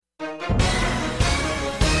You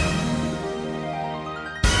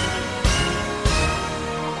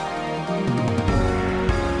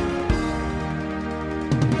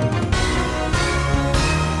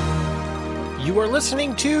are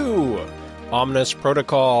listening to Omnis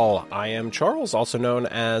Protocol. I am Charles, also known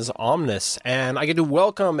as Omnis, and I get to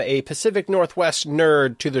welcome a Pacific Northwest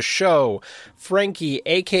nerd to the show, Frankie,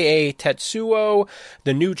 aka Tetsuo,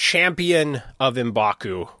 the new champion of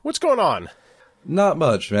M'Baku. What's going on? Not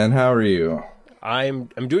much, man. How are you? I'm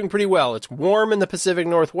doing pretty well. It's warm in the Pacific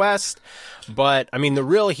Northwest, but I mean the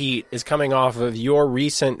real heat is coming off of your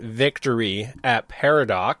recent victory at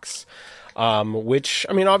Paradox. Which,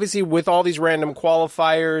 I mean, obviously with all these random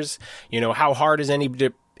qualifiers, you know, how hard is any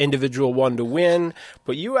individual one to win?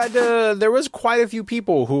 But you had there was quite a few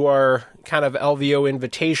people who are kind of LVO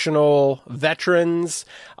Invitational veterans,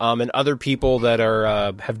 and other people that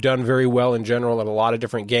are, have done very well in general at a lot of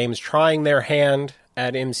different games, trying their hand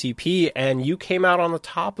at MCP, and you came out on the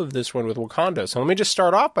top of this one with Wakanda. So let me just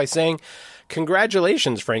start off by saying,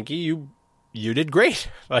 congratulations, Frankie. You did great.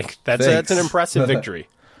 Like, that's an impressive victory.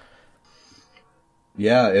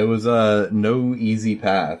 Yeah, it was no easy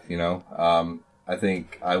path, you know. I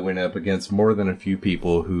think I went up against more than a few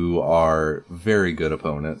people who are very good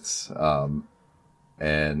opponents, and,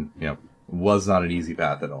 you know, was not an easy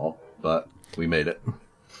path at all, but we made it.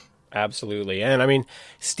 Absolutely. And I mean,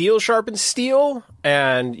 steel sharpens steel,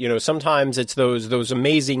 and, you know, sometimes it's those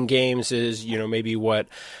amazing games is, you know, maybe what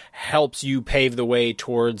helps you pave the way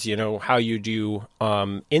towards, you know, how you do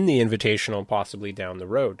in the Invitational, possibly down the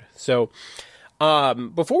road. So,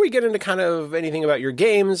 before we get into kind of anything about your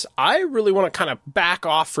games, I really want to kind of back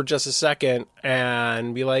off for just a second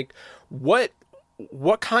and be like, what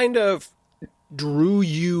kind of drew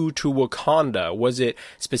you to Wakanda? Was it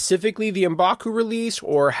specifically the M'Baku release,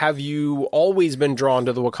 or have you always been drawn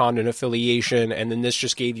to the Wakandan affiliation, and then this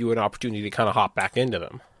just gave you an opportunity to kind of hop back into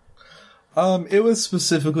them? It was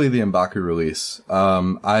specifically the M'Baku release.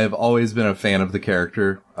 I've always been a fan of the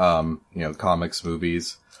character, you know, comics,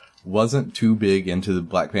 movies. Wasn't too big into the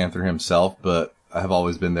Black Panther himself, but I have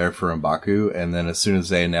always been there for M'Baku. And then as soon as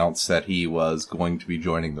they announced that he was going to be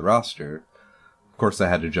joining the roster, of course I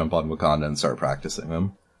had to jump on Wakanda and start practicing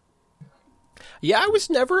him. Yeah, I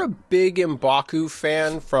was never a big M'Baku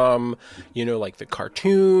fan from, you know, like the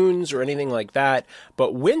cartoons or anything like that.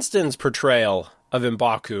 But Winston's portrayal of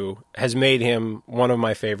M'Baku has made him one of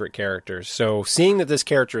my favorite characters. So seeing that this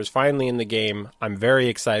character is finally in the game, I'm very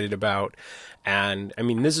excited about. And, I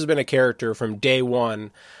mean, this has been a character from day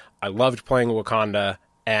one. I loved playing Wakanda,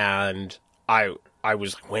 and I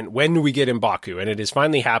was like, when do we get M'Baku? And it has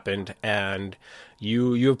finally happened, and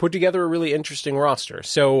you have put together a really interesting roster.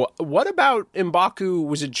 So what about M'Baku?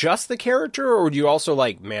 Was it just the character, or do you also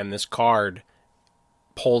like, man, this card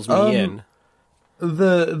pulls me in?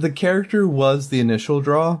 The character was the initial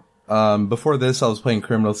draw. Before this, I was playing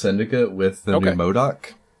Criminal Syndicate with the new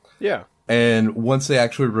MODOK. Yeah. And once they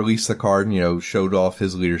actually released the card and, you know, showed off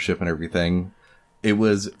his leadership and everything, it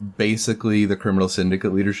was basically the Criminal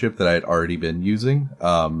Syndicate leadership that I had already been using.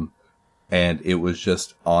 And it was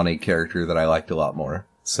just on a character that I liked a lot more.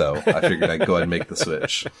 So I figured I'd go ahead and make the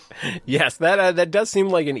switch. Yes, that does seem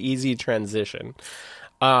like an easy transition.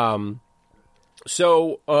 So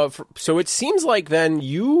it seems like then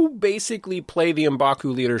you basically play the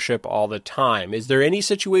M'Baku leadership all the time. Is there any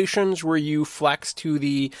situations where you flex to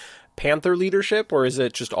the Panther leadership, or is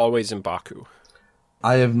it just always M'Baku?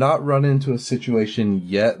 I have not run into a situation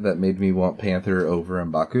yet that made me want Panther over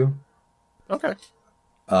M'Baku. Okay.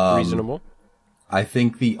 Reasonable. I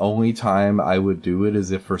think the only time I would do it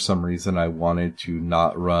is if for some reason I wanted to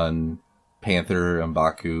not run Panther,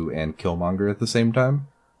 M'Baku, and Killmonger at the same time.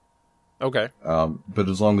 Okay. But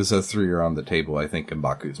as long as those three are on the table, I think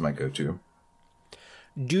M'Baku's my go-to.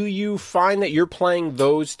 Do you find that you're playing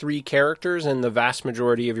those three characters in the vast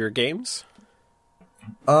majority of your games?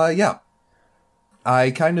 Yeah.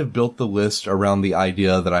 I kind of built the list around the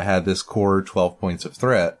idea that I had this core 12 points of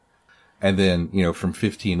threat, and then, you know, from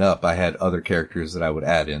 15 up, I had other characters that I would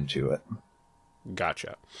add into it.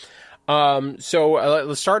 Gotcha.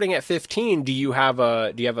 So starting at 15, do you have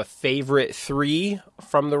a favorite three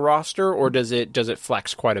from the roster, or does it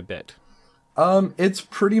flex quite a bit? It's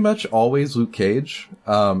pretty much always Luke Cage.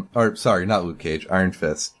 Or sorry, not Luke Cage, Iron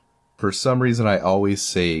Fist. For some reason, I always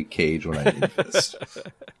say Cage when I need Fist.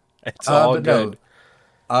 It's all good.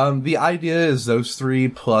 No, the idea is those three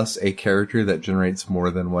plus a character that generates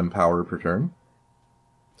more than one power per turn.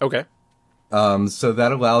 Okay. So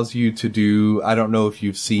that allows you to do, I don't know if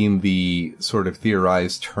you've seen the sort of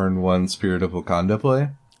theorized turn one Spirit of Wakanda play.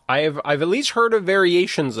 I've at least heard of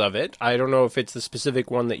variations of it. I don't know if it's the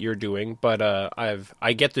specific one that you're doing, but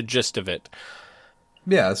I get the gist of it.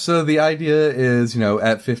 Yeah, so the idea is,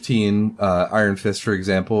 at 15, Iron Fist, for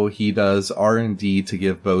example, he does R&D to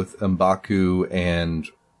give both M'Baku and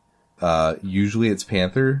usually it's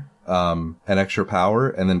Panther an extra power,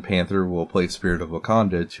 and then Panther will play Spirit of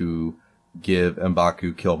Wakanda to give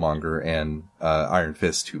M'Baku, Killmonger, and Iron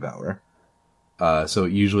Fist 2 power. So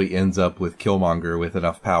it usually ends up with Killmonger with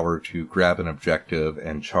enough power to grab an objective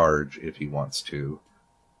and charge if he wants to,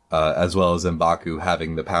 as well as M'Baku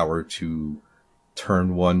having the power to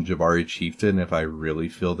turn 1 Jabari Chieftain if I really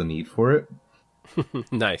feel the need for it.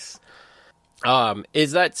 Nice.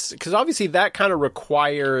 Is that, because obviously that kind of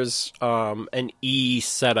requires an E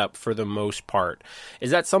setup for the most part.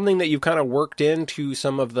 Is that something that you've kind of worked into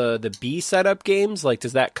some of the B setup games? Like,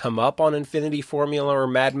 does that come up on Infinity Formula or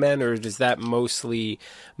Mad Men, or does that mostly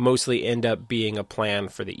end up being a plan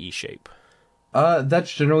for the E shape?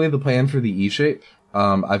 That's generally the plan for the E shape.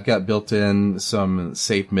 I've got built in some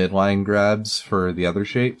safe midline grabs for the other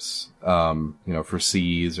shapes, for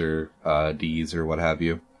C's or D's or what have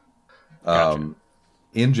you. Gotcha.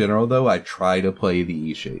 In general, though, I try to play the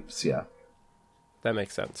E shapes, yeah. That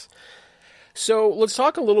makes sense. So let's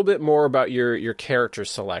talk a little bit more about your character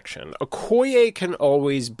selection. Okoye can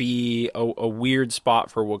always be a weird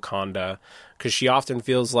spot for Wakanda, because she often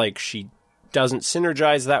feels like she doesn't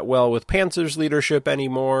synergize that well with Panther's leadership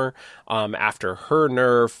anymore. After her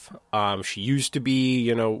nerf, she used to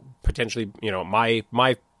be, potentially,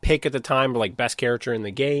 my pick at the time, like best character in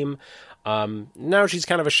the game. Now she's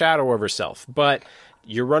kind of a shadow of herself. But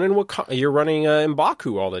you're running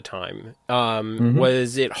M'Baku all the time.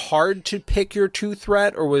 Was it hard to pick your 2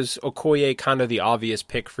 threat, or was Okoye kind of the obvious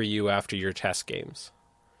pick for you after your test games?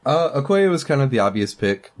 Okoye was kind of the obvious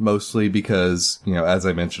pick, mostly because, as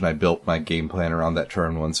I mentioned, I built my game plan around that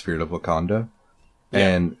turn 1 Spirit of Wakanda. Yeah.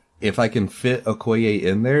 And if I can fit Okoye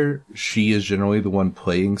in there, she is generally the one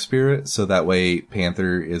playing Spirit, so that way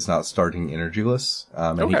Panther is not starting energyless,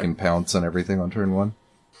 and he can pounce on everything on turn 1.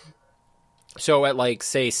 So at,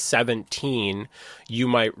 say, 17, you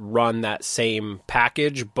might run that same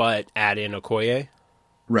package, but add in Okoye?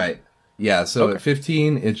 Right. Yeah, so at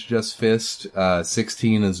 15, it's just Fist,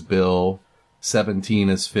 16 is Bill, 17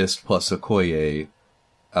 is Fist plus Okoye,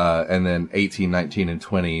 and then 18, 19, and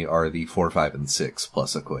 20 are the 4, 5, and 6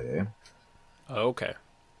 plus Okoye. Okay.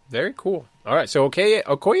 Very cool. All right, so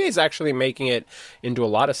Okoye is actually making it into a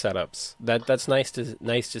lot of setups. That's nice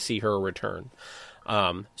to see her return.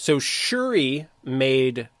 So Shuri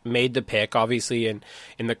made the pick. Obviously, in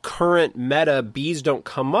the current meta, bees don't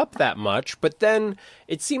come up that much, but then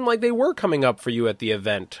it seemed like they were coming up for you at the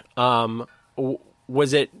event.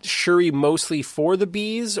 Was it Shuri mostly for the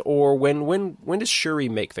bees, or when does Shuri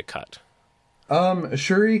make the cut?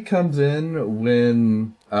 Shuri comes in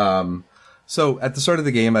when so at the start of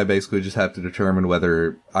the game, I basically just have to determine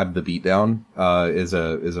whether I'm the beatdown is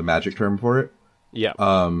a magic term for it. Yeah.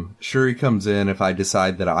 Shuri comes in if I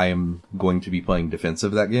decide that I am going to be playing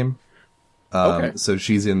defensive that game. So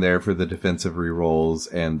she's in there for the defensive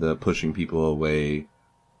rerolls and the pushing people away.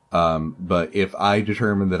 But if I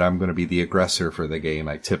determine that I'm going to be the aggressor for the game,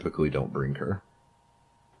 I typically don't bring her.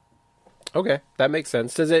 Okay, that makes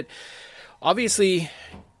sense. Does it, obviously,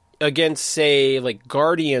 against, say, like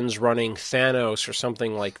Guardians running Thanos or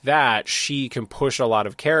something like that, she can push a lot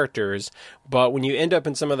of characters, but when you end up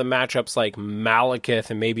in some of the matchups like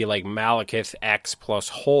Malekith and maybe like Malekith X plus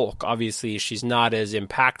Hulk, obviously she's not as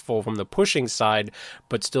impactful from the pushing side,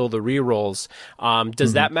 but still the rerolls.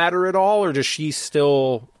 Does that matter at all, or does she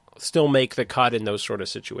still make the cut in those sort of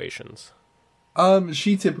situations?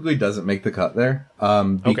 She typically doesn't make the cut there.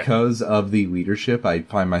 Because of the leadership, I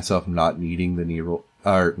find myself not needing the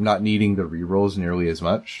rerolls nearly as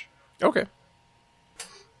much. Okay.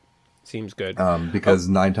 Seems good. Because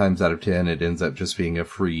 9 times out of 10, it ends up just being a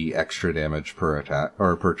free extra damage per attack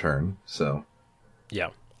or per turn. So,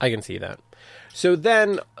 yeah, I can see that. So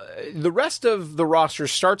then, the rest of the roster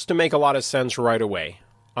starts to make a lot of sense right away.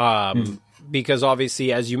 Because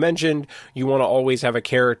obviously, as you mentioned, you want to always have a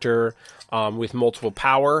character with multiple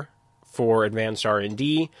power for advanced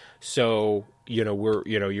R&D. So,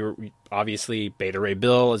 you're obviously Beta Ray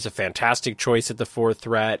Bill is a fantastic choice at the 4th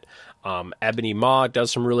threat. Ebony Maw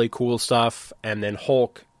does some really cool stuff, and then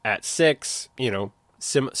Hulk at 6.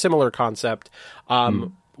 Similar concept.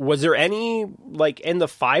 Was there any, like, in the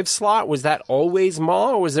 5 slot, was that always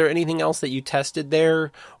Maw, or was there anything else that you tested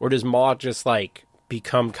there, or does Maw just, like,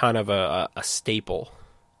 become kind of a staple?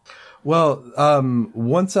 Well,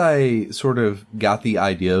 once I sort of got the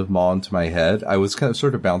idea of Maw into my head, I was kind of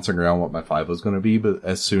sort of bouncing around what my 5 was going to be, but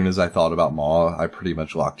as soon as I thought about Maw, I pretty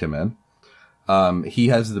much locked him in. He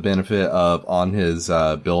has the benefit of, on his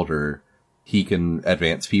builder, he can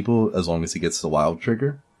advance people as long as he gets the wild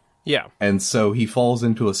trigger. Yeah. And so he falls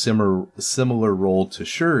into a similar role to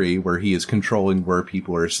Shuri, where he is controlling where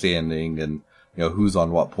people are standing and, you know, who's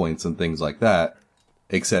on what points and things like that.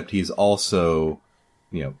 Except he's also,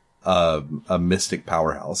 you know, a mystic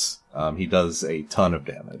powerhouse. He does a ton of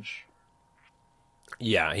damage.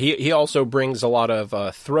 Yeah, he also brings a lot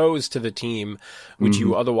of throws to the team, which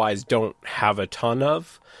you otherwise don't have a ton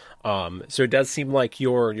of. So it does seem like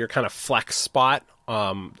your kind of flex spot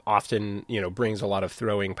often, you know, brings a lot of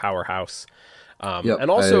throwing powerhouse.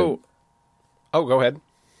 And also, go ahead.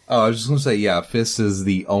 Oh, I was just going to say, yeah, Fist is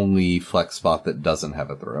the only flex spot that doesn't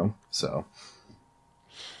have a throw. So.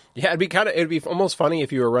 Yeah, it'd be almost funny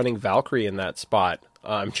if you were running Valkyrie in that spot,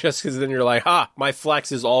 just because then you're like, my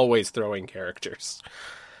flex is always throwing characters.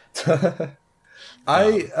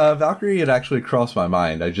 Valkyrie had actually crossed my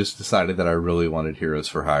mind. I just decided that I really wanted Heroes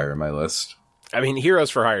for Hire in my list. I mean, Heroes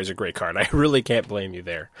for Hire is a great card. I really can't blame you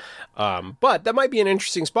there. But that might be an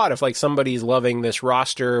interesting spot if, like, somebody's loving this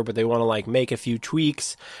roster, but they want to, like, make a few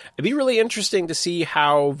tweaks. It'd be really interesting to see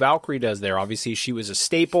how Valkyrie does there. Obviously, she was a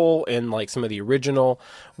staple in, like, some of the original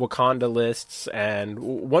Wakanda lists. And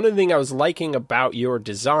one of the things I was liking about your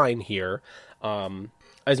design here,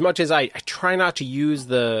 as much as I try not to use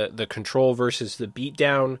the control versus the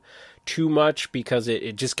beatdown too much, because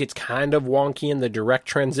it just gets kind of wonky in the direct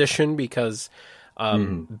transition, because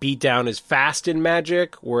beatdown is fast in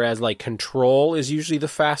Magic, whereas like control is usually the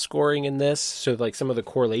fast scoring in this, so like some of the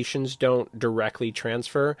correlations don't directly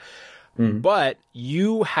transfer. But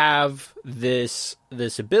you have this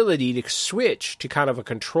ability to switch to kind of a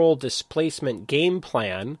control displacement game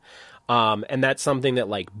plan, and that's something that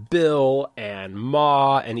like Bill and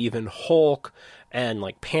Maw and even Hulk and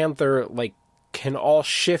like Panther like can all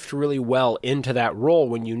shift really well into that role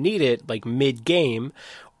when you need it, like mid-game,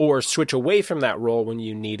 or switch away from that role when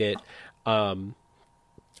you need it. And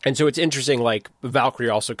so it's interesting, like, Valkyrie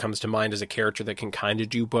also comes to mind as a character that can kind of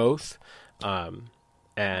do both.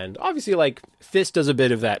 And obviously, like, Fist does a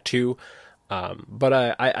bit of that too. But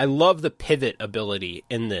I love the pivot ability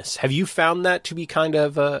in this. Have you found that to be kind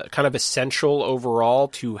of essential overall,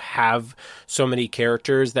 to have so many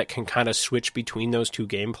characters that can kind of switch between those two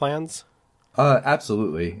game plans?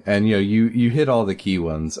 Absolutely. And, you know, you hit all the key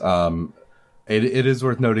ones. It is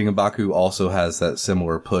worth noting M'Baku also has that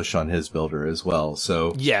similar push on his builder as well.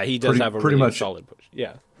 So yeah, he does have a pretty much solid push.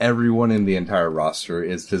 Yeah. Everyone in the entire roster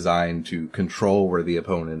is designed to control where the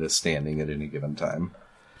opponent is standing at any given time.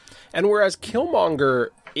 And whereas Killmonger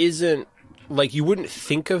isn't, like, you wouldn't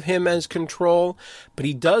think of him as control, but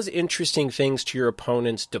he does interesting things to your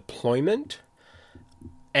opponent's deployment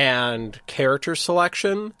and character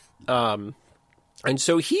selection. And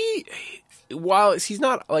so while he's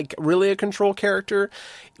not like really a control character,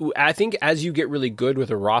 I think as you get really good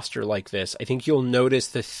with a roster like this, I think you'll notice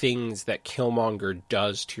the things that Killmonger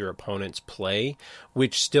does to your opponent's play,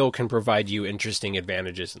 which still can provide you interesting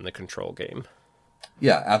advantages in the control game.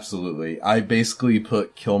 Yeah, absolutely. I basically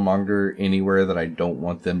put Killmonger anywhere that I don't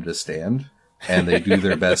want them to stand, and they do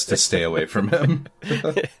their best to stay away from him.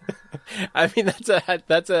 I mean,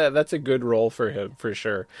 that's a good role for him for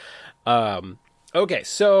sure. Okay,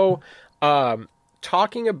 so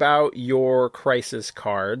talking about your Crisis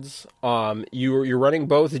cards, you're running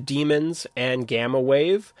both Demons and Gamma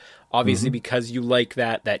Wave, obviously because you like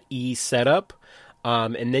that E setup,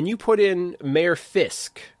 and then you put in Mayor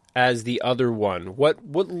Fisk as the other one. What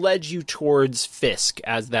led you towards Fisk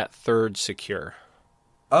as that third secure?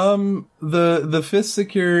 The Fist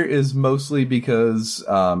secure is mostly because,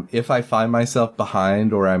 if I find myself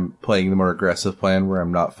behind or I'm playing the more aggressive plan where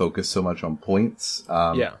I'm not focused so much on points,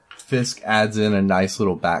 Fisk adds in a nice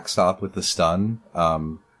little backstop with the stun.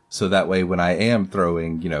 So that way when I am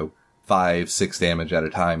throwing, 5-6 damage at a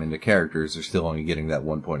time into characters, they're still only getting that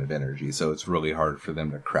 1 point of energy. So it's really hard for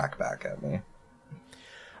them to crack back at me.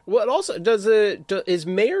 Well, it also is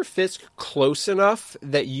Mayor Fisk close enough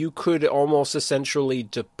that you could almost essentially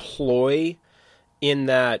deploy in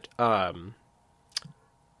that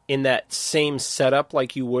same setup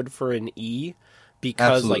like you would for an E,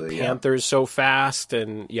 because absolutely, like Panther's so fast,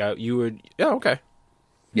 and you would okay.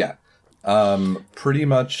 Yeah. Pretty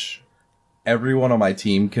much everyone on my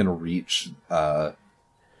team can reach the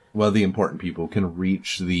important people can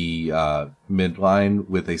reach the midline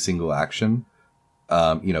with a single action.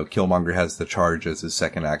 Killmonger has the charge as his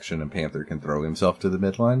second action, and Panther can throw himself to the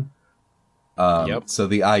midline. So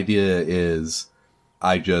the idea is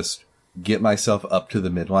I just get myself up to the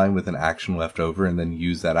midline with an action left over, and then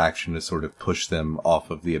use that action to sort of push them off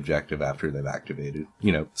of the objective after they've activated.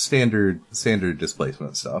 You know, standard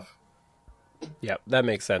displacement stuff. Yeah, that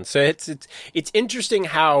makes sense. So it's interesting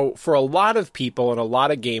how for a lot of people and a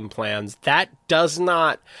lot of game plans that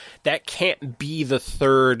can't be the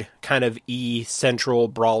third kind of central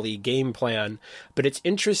brawly game plan, but it's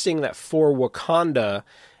interesting that for Wakanda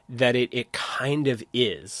that it kind of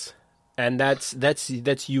is. And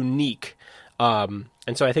that's unique.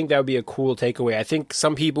 And so I think that would be a cool takeaway. I think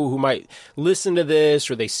some people who might listen to this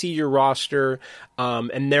or they see your roster,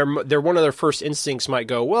 and they're one of their first instincts might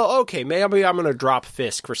go, well, okay, maybe I'm going to drop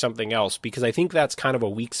Fisk for something else, because I think that's kind of a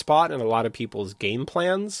weak spot in a lot of people's game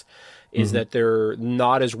plans, is that they're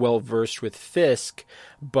not as well versed with Fisk.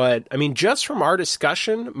 But I mean, just from our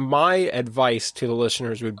discussion, my advice to the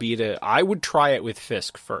listeners would be I would try it with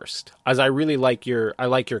Fisk first, as I really like your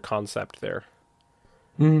concept there.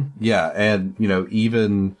 Yeah, and you know,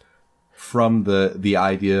 even from the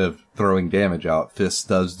idea of throwing damage out, Fisk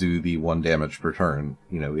does do the 1 damage per turn.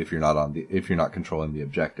 You know, if you're not controlling the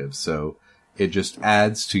objective, so it just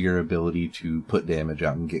adds to your ability to put damage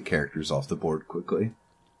out and get characters off the board quickly.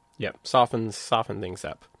 Yeah, soften things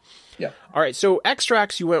up. Yeah. All right, so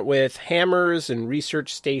extracts you went with hammers and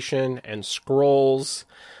research station and scrolls.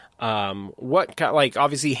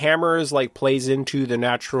 Obviously hammers plays into the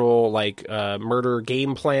natural murder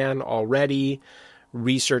game plan already.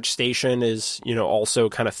 Research station is, you know, also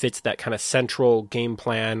kind of fits that kind of central game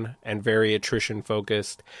plan and very attrition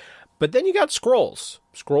focused. But then you got scrolls.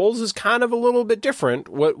 Scrolls is kind of a little bit different.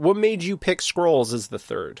 What made you pick scrolls as the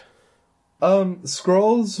third?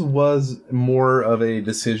 Scrolls was more of a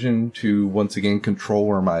decision to once again control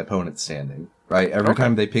where my opponent's standing. Right? Every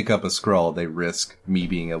time they pick up a scroll, they risk me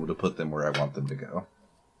being able to put them where I want them to go.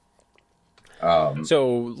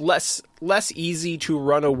 So less easy to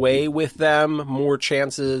run away with them, more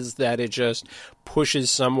chances that it just pushes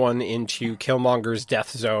someone into Killmonger's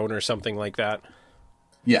death zone or something like that.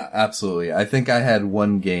 Yeah, absolutely. I think I had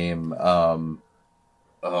one game, who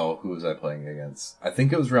was I playing against? I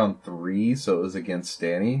think it was round 3, so it was against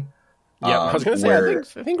Danny. Yeah, I was going to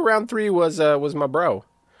say, I think round 3 was my bro.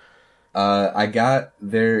 I got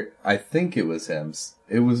I think it was him.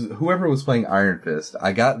 It was whoever was playing Iron Fist.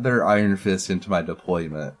 I got their Iron Fist into my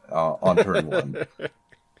deployment on turn 1.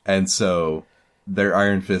 And so their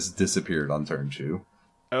Iron Fist disappeared on turn 2.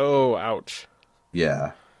 Oh, ouch.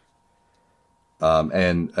 Yeah.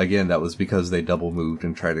 And again, that was because they double moved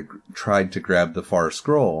and tried to grab the far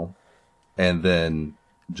scroll, and then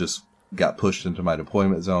just got pushed into my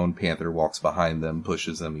deployment zone. Panther walks behind them,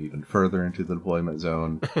 pushes them even further into the deployment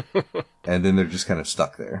zone, and then they're just kind of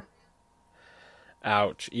stuck there.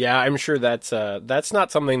 Ouch. Yeah, I'm sure that's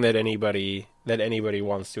not something that anybody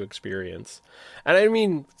wants to experience. And I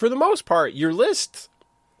mean, for the most part, your list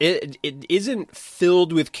it isn't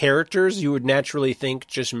filled with characters you would naturally think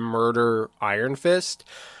just murder Iron Fist,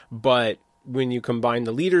 but when you combine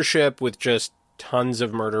the leadership with just tons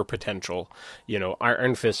of murder potential, you know,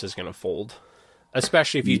 Iron Fist is going to fold,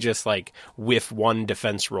 especially if you just whiff one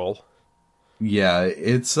defense roll. Yeah,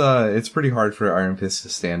 it's pretty hard for Iron Fist to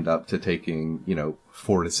stand up to taking,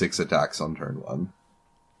 4 to 6 attacks on turn 1.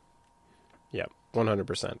 Yeah,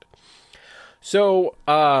 100%. So,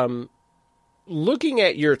 looking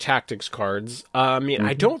at your tactics cards,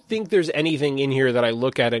 I don't think there's anything in here that I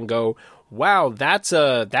look at and go, wow, that's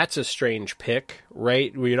a strange pick,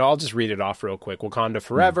 right? I'll just read it off real quick. Wakanda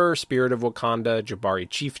Forever, Spirit of Wakanda, Jabari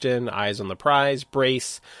Chieftain, Eyes on the Prize,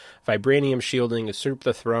 Brace, Vibranium Shielding, Usurp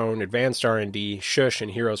the Throne, Advanced R&D, Shush,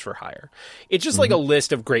 and Heroes for Hire. It's just like a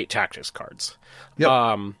list of great tactics cards.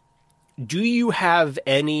 Yep. Do you have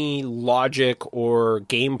any logic or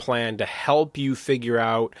game plan to help you figure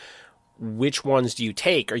out which ones do you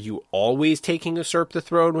take? Are you always taking Usurp the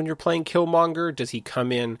Throne when you're playing Killmonger? Does he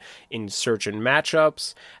come in certain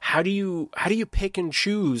matchups? How do you pick and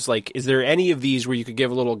choose? Is there any of these where you could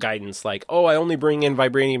give a little guidance? I only bring in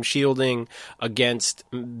Vibranium Shielding against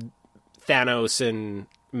Thanos and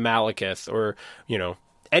Malekith, or,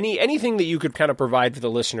 anything that you could kind of provide for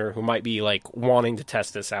the listener who might be wanting to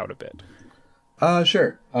test this out a bit.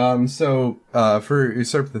 Sure. So for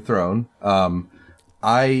Usurp the Throne,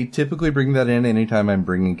 I typically bring that in anytime I'm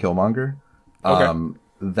bringing Killmonger. Okay.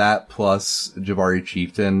 That plus Jabari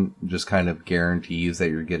Chieftain just kind of guarantees that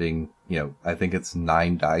you're getting, I think it's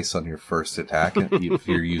 9 dice on your first attack if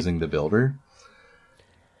you're using the builder.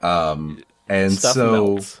 And Stuff so,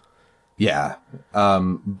 melts. Yeah.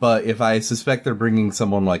 But if I suspect they're bringing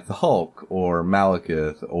someone like the Hulk or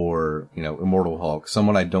Malekith or, Immortal Hulk,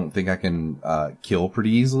 someone I don't think I can kill pretty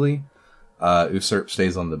easily, Usurp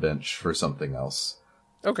stays on the bench for something else.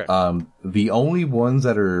 Okay. The only ones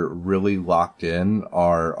that are really locked in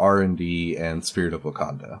are R&D and Spirit of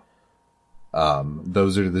Wakanda.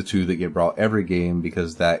 Those are the two that get brought every game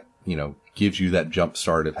because that, gives you that jump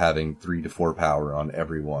start of having 3 to 4 power on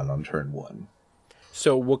everyone on turn 1.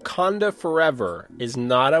 So Wakanda Forever is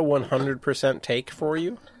not a 100% take for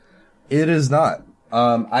you? It is not.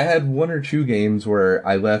 I had 1 or 2 games where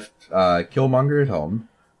I left Killmonger at home,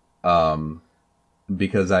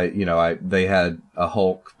 because they had a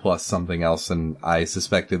Hulk plus something else, and I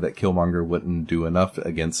suspected that Killmonger wouldn't do enough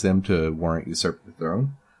against him to warrant usurp the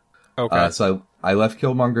throne. Okay. So I left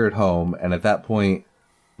Killmonger at home, and at that point,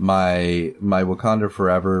 my Wakanda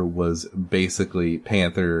Forever was basically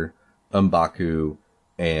Panther, M'Baku,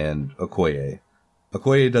 and Okoye.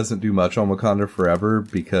 Okoye doesn't do much on Wakanda Forever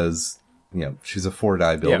because, she's a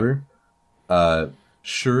 4-die builder. Yeah.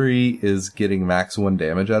 Shuri is getting max 1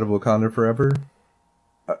 damage out of Wakanda Forever.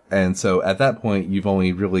 And so at that point, you've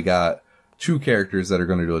only really got 2 characters that are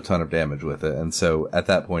going to do a ton of damage with it. And so at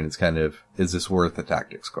that point, it's kind of, is this worth a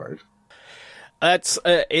tactics card? It's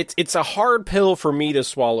a hard pill for me to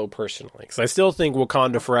swallow personally, because I still think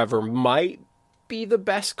Wakanda Forever might be the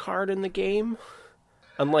best card in the game.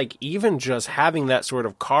 And even just having that sort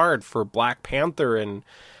of card for Black Panther and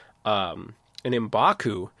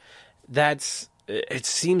M'Baku, it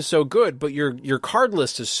seems so good, but your card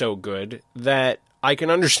list is so good that I can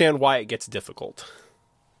understand why it gets difficult.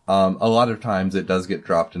 A lot of times it does get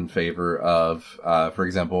dropped in favor of, for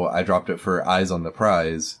example, I dropped it for Eyes on the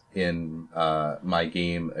Prize in my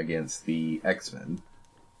game against the X-Men.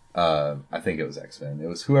 I think it was X-Men. It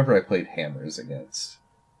was whoever I played Hammers against.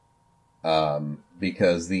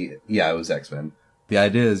 Because it was X-Men. The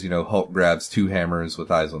idea is, Hulk grabs 2 hammers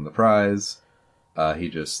with Eyes on the Prize. He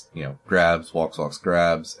just, grabs, walks,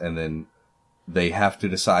 grabs, and then they have to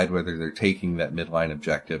decide whether they're taking that midline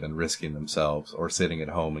objective and risking themselves or sitting at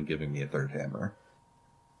home and giving me a 3rd hammer.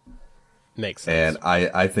 Makes sense. And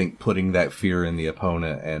I think putting that fear in the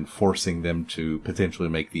opponent and forcing them to potentially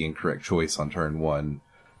make the incorrect choice on turn 1,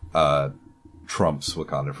 trumps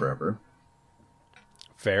Wakanda Forever.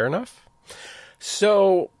 Fair enough.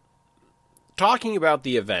 So, talking about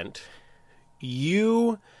the event,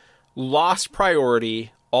 you lost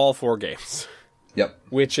priority all 4 games. Yep.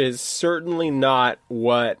 Which is certainly not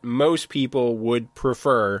what most people would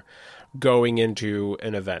prefer going into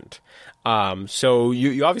an event. So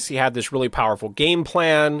you obviously had this really powerful game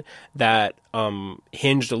plan that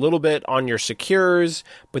hinged a little bit on your secures,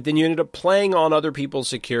 but then you ended up playing on other people's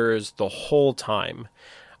secures the whole time.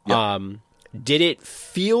 Yep. Did it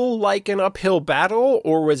feel like an uphill battle,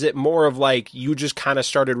 or was it more of you just kind of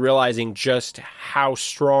started realizing just how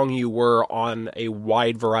strong you were on a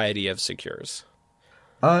wide variety of secures?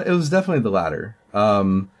 It was definitely the latter.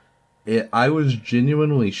 I was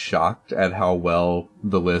genuinely shocked at how well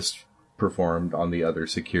the list performed on the other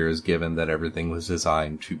secures, given that everything was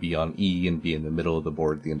designed to be on E and be in the middle of the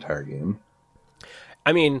board the entire game.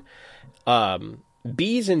 I mean,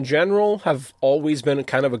 Bs in general have always been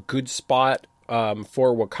kind of a good spot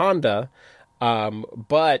for Wakanda,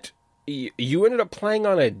 but you ended up playing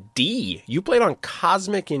on a D. You played on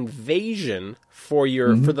Cosmic Invasion for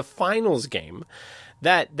the finals game.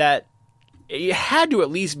 That it had to at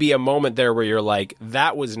least be a moment there where you're like,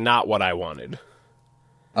 that was not what I wanted.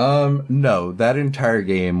 No, that entire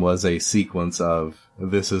game was a sequence of,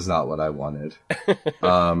 this is not what I wanted.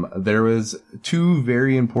 There was 2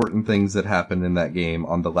 very important things that happened in that game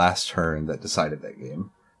on the last turn that decided that game.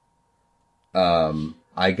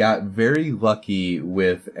 I got very lucky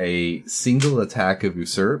with a single attack of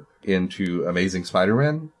Usurp into Amazing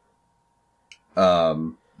Spider-Man.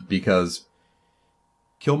 Because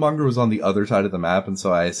Killmonger was on the other side of the map, and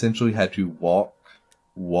so I essentially had to walk,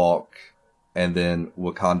 and then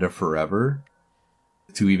Wakanda Forever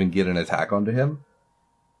to even get an attack onto him.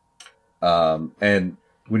 And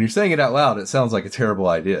when you're saying it out loud, it sounds like a terrible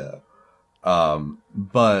idea.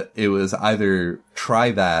 But it was either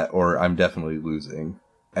try that or I'm definitely losing.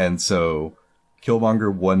 And so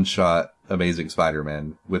Killmonger one-shot Amazing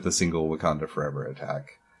Spider-Man with a single Wakanda Forever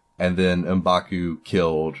attack. And then M'Baku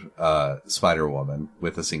killed Spider-Woman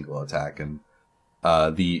with a single attack. And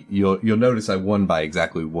you'll notice I won by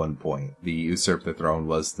exactly 1 point. The Usurp the Throne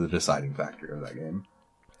was the deciding factor of that game.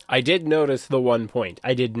 I did notice the 1 point.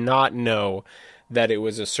 I did not know that it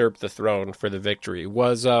was Usurp the Throne for the victory.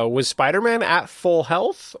 Was Spider-Man at full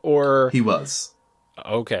health, or he was?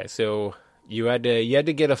 Okay, so you had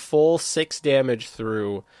to get a full 6 damage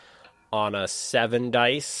through on a 7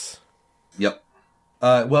 dice. Yep.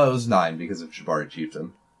 Well, it was 9 because of Jabari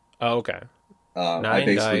Chieftain. Oh, okay. 9 I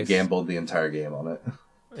basically gambled the entire game on it.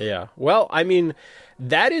 Yeah. Well, I mean,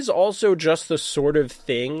 that is also just the sort of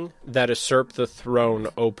thing that Usurp the Throne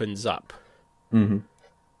opens up. Mm-hmm.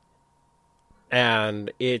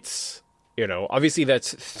 And it's, obviously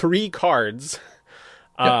that's 3 cards,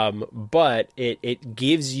 but it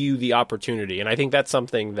gives you the opportunity. And I think that's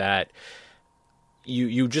something that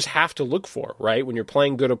you just have to look for, right? When you're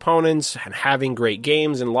playing good opponents and having great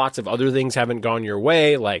games and lots of other things haven't gone your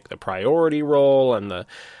way, like the priority roll and the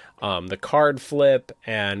card flip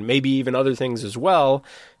and maybe even other things as well,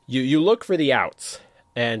 you look for the outs.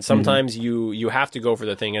 And sometimes you have to go for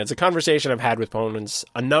the thing. And it's a conversation I've had with opponents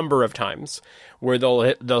a number of times where they'll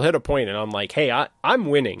hit a point and I'm like, hey, I'm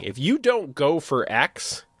winning. If you don't go for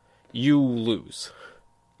X, you lose.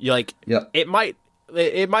 You It might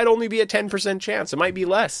only be a 10% chance. It might be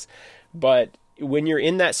less. But when you're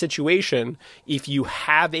in that situation, if you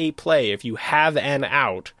have a play, if you have an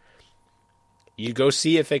out, you go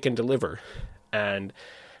see if it can deliver. And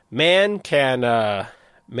man can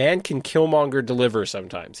Killmonger deliver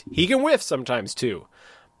sometimes. He can whiff sometimes too.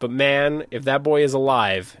 But man, if that boy is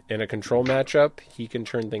alive in a control matchup, he can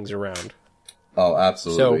turn things around. Oh,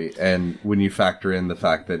 absolutely. And when you factor in the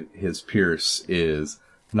fact that his Pierce is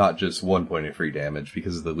not just 1 point of free damage,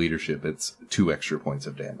 because of the leadership, it's 2 extra points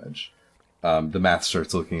of damage. The math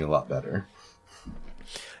starts looking a lot better.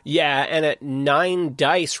 Yeah, and at 9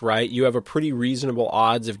 dice, right, you have a pretty reasonable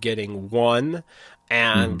odds of getting 1,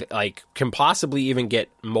 and can possibly even get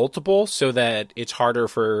multiple, so that it's harder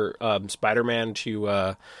for Spider-Man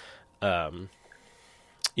to,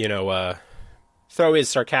 throw his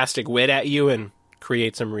sarcastic wit at you and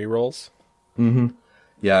create some rerolls. Mm-hmm.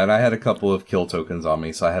 Yeah, and I had a couple of kill tokens on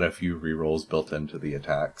me, so I had a few rerolls built into the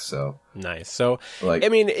attack, so... Nice. So, I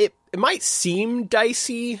mean, it might seem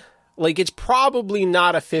dicey. Like, it's probably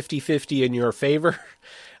not a 50-50 in your favor.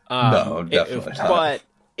 No, definitely not. But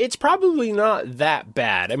it's probably not that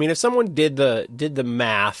bad. I mean, if someone did the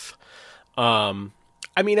math... I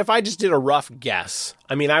mean, if I just did a rough guess,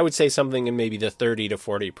 I mean, I would say something in maybe the 30 to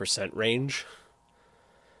 40% range.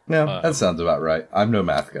 Yeah, that sounds about right. I'm no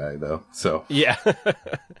math guy, though, so... Yeah.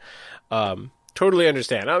 Totally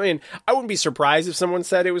understand. I mean, I wouldn't be surprised if someone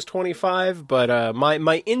said it was 25, but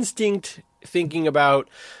my instinct thinking about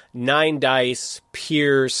 9 dice,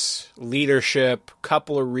 Pierce, leadership,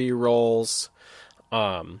 couple of rerolls,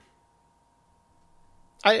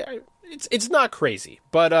 it's not crazy.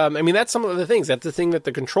 But, I mean, that's some of the things. That's the thing that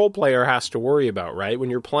the control player has to worry about, right? When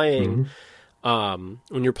you're playing... when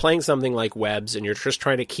you're playing something like webs and you're just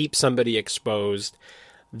trying to keep somebody exposed,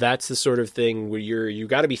 that's the sort of thing where you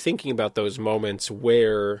got to be thinking about those moments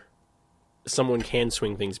where someone can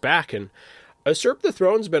swing things back. And Usurp the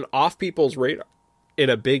Throne's been off people's radar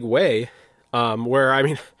in a big way. Where, I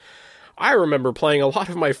mean, I remember playing a lot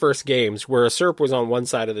of my first games where Usurp was on one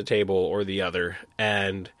side of the table or the other,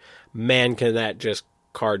 and man, can that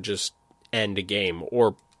card just end a game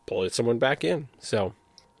or pull someone back in. So.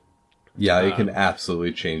 Yeah, it can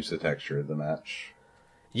absolutely change the texture of the match.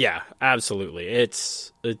 Yeah, absolutely.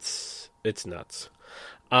 It's nuts.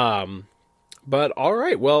 But all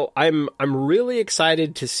right, well, I'm really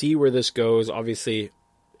excited to see where this goes. Obviously,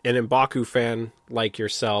 an M'Baku fan like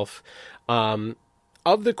yourself. Of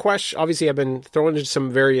the question, obviously, I've been throwing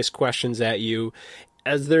some various questions at you.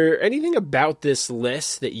 Is there anything about this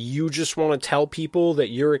list that you just want to tell people that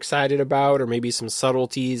you're excited about, or maybe some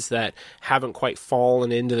subtleties that haven't quite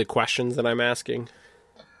fallen into the questions that I'm asking?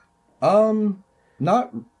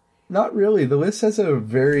 Not really. The list has a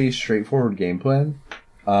very straightforward game plan.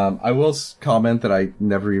 I will comment that I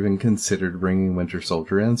never even considered bringing Winter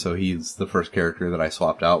Soldier in, so he's the first character that I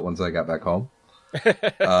swapped out once I got back home.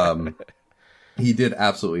 He did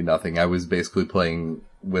absolutely nothing. I was basically playing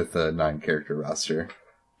with a 9-character roster.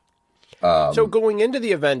 So going into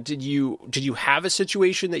the event, did you have a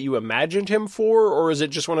situation that you imagined him for, or is it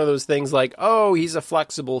just one of those things like, oh, he's a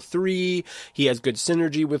flexible 3, he has good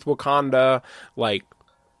synergy with Wakanda, like,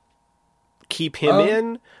 keep him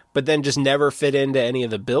in, but then just never fit into any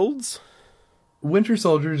of the builds? Winter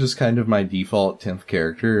Soldier is just kind of my default 10th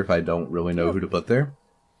character if I don't really know who to put there.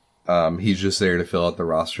 He's just there to fill out the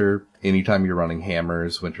roster. Anytime you're running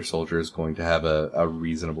hammers, Winter Soldier is going to have a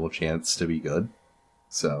reasonable chance to be good.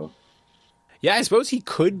 So, yeah, I suppose he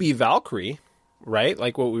could be Valkyrie, right?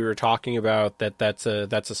 Like what we were talking about. That's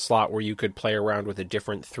a slot where you could play around with a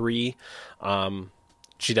different 3.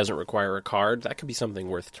 She doesn't require a card. That could be something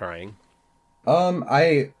worth trying.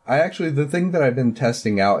 I actually, the thing that I've been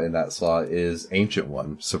testing out in that slot is Ancient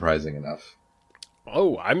One. Surprising enough.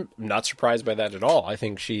 Oh, I'm not surprised by that at all. I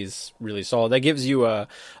think she's really solid. That gives you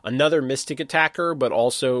another Mystic attacker, but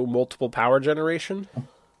also multiple power generation.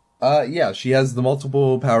 Yeah, she has the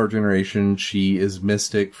multiple power generation. She is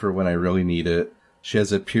Mystic for when I really need it. She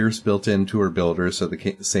has a Pierce built into her builder, so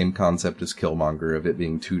the same concept as Killmonger of it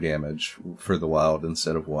being 2 damage for the wild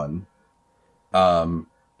instead of 1.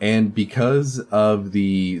 And because of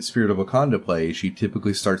the Spirit of Wakanda play, she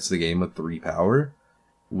typically starts the game with 3 power,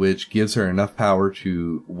 which gives her enough power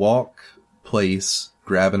to walk, place,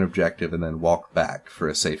 grab an objective, and then walk back for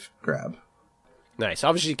a safe grab. Nice.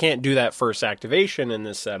 Obviously, you can't do that first activation in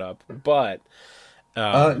this setup, but...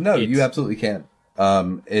 no, you absolutely can.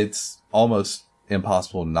 It's almost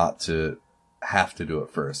impossible not to have to do it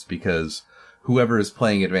first, because whoever is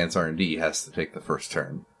playing Advanced R&D has to take the first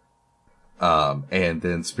turn. And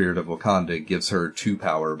then Spirit of Wakanda gives her 2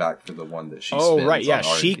 power back for the one that she spends. Oh, right, yeah. On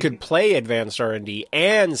R&D. She could play Advanced R&D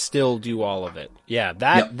and still do all of it. Yeah,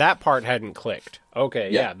 that part hadn't clicked.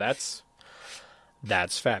 Okay, yeah, that's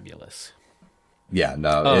fabulous. Yeah,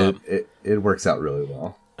 no, it works out really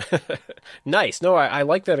well. Nice. No, I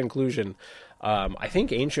like that inclusion. I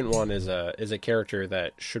think Ancient One is a character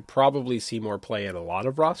that should probably see more play in a lot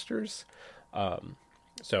of rosters.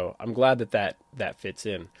 So I'm glad that fits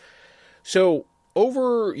in. So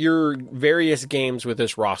over your various games with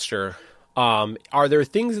this roster, are there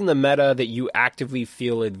things in the meta that you actively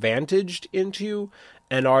feel advantaged into?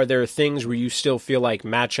 And are there things where you still feel like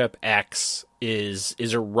matchup X is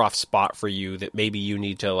a rough spot for you that maybe you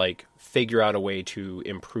need to like figure out a way to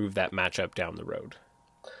improve that matchup down the road?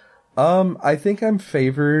 I think I'm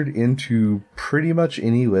favored into pretty much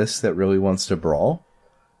any list that really wants to brawl.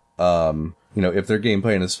 If their game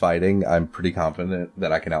plan is fighting, I'm pretty confident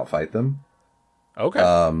that I can outfight them. Okay.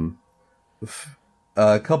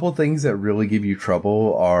 A couple things that really give you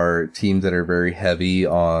trouble are teams that are very heavy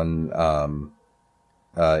on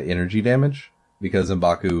energy damage, because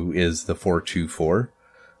M'Baku is the 4/2/4,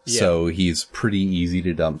 so he's pretty easy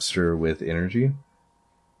to dumpster with energy.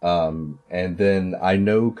 And then I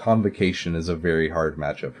know Convocation is a very hard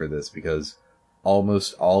matchup for this, because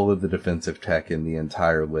almost all of the defensive tech in the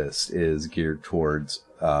entire list is geared towards,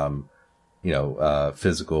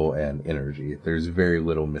 physical and energy. There's very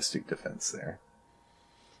little mystic defense there.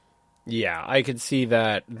 Yeah, I could see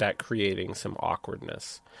that creating some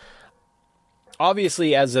awkwardness.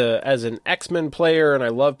 Obviously, as an X-Men player, and I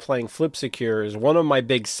love playing Flip Secures, one of my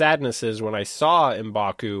big sadnesses when I saw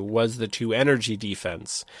M'Baku was the 2 energy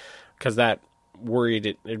defense, because that worried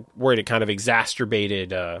it kind of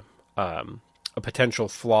exacerbated a potential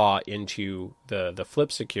flaw into the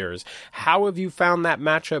Flip Secures. How have you found that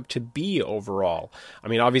matchup to be overall? I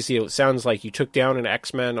mean, obviously, it sounds like you took down an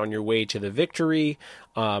X-Men on your way to the victory.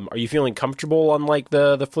 Are you feeling comfortable on like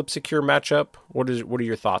the Flip Secure matchup? What are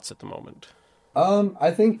your thoughts at the moment?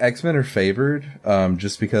 I think X-Men are favored,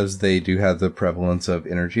 just because they do have the prevalence of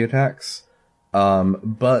energy attacks.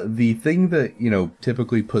 But the thing that,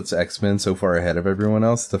 typically puts X-Men so far ahead of everyone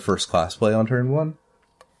else, the first class play on turn 1.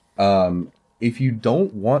 If you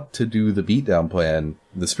don't want to do the beatdown plan,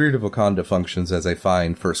 the Spirit of Wakanda functions as a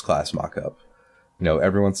fine first class mock-up.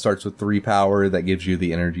 Everyone starts with 3 power, that gives you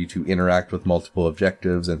the energy to interact with multiple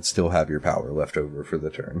objectives and still have your power left over for the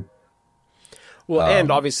turn. Well, and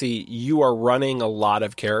obviously you are running a lot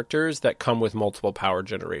of characters that come with multiple power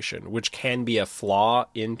generation, which can be a flaw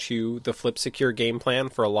into the Flip Secure game plan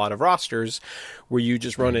for a lot of rosters, where you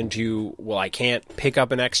just run into, well, I can't pick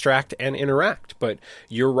up an extract and interact, but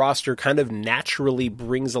your roster kind of naturally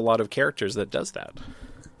brings a lot of characters that does that.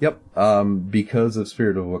 Yep. Because of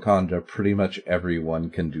Spirit of Wakanda, pretty much everyone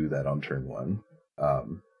can do that on turn 1.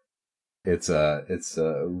 It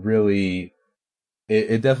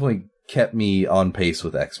definitely kept me on pace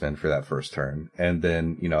with X-Men for that first turn, and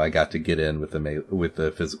then I got to get in with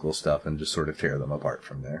the physical stuff and just sort of tear them apart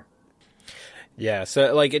from there. Yeah,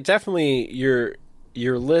 so like it definitely your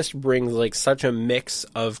list brings like such a mix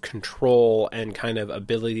of control and kind of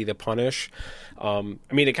ability to punish. I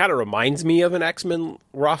mean, it kind of reminds me of an X-Men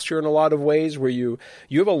roster in a lot of ways, where you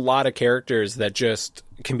have a lot of characters that just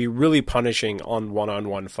can be really punishing on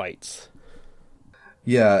one-on-one fights.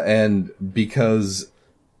 Yeah, and because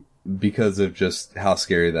of just how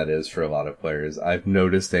scary that is for a lot of players, I've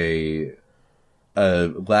noticed a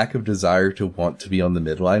lack of desire to want to be on the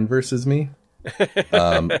midline versus me.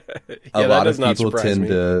 A lot of people tend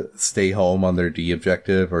to stay home on their D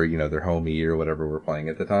objective, or their home E or whatever we're playing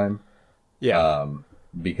at the time. Yeah.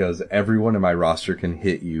 Because everyone in my roster can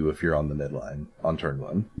hit you if you're on the midline on turn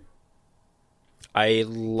 1. I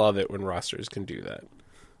love it when rosters can do that.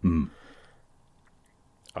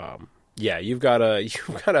 Yeah, you've got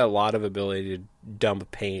a lot of ability to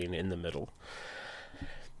dump pain in the middle.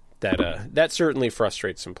 That certainly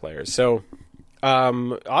frustrates some players. So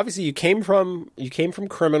Obviously you came from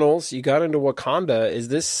Criminals, you got into Wakanda. Is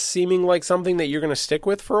this seeming like something that you're going to stick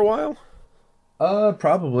with for a while?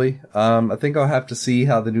 Probably. I think I'll have to see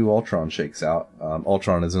how the new Ultron shakes out.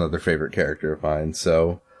 Ultron is another favorite character of mine,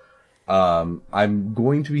 so I'm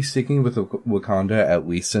going to be sticking with Wakanda at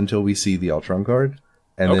least until we see the Ultron card,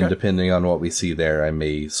 and then depending on what we see there, I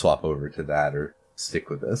may swap over to that or stick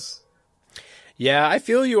with this. Yeah, I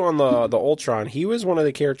feel you on the Ultron. He was one of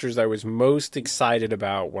the characters I was most excited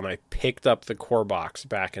about when I picked up the core box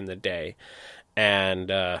back in the day, and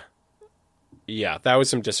yeah, that was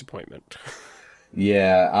some disappointment.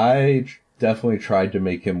 Yeah, I definitely tried to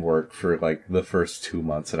make him work for like the first 2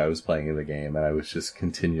 months that I was playing the game, and I was just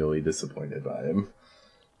continually disappointed by him.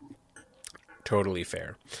 Totally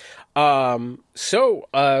fair.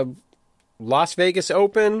 Las Vegas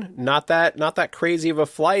Open, not that crazy of a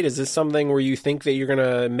flight. Is this something where you think that you're going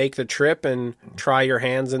to make the trip and try your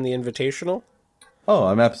hands in the Invitational? Oh,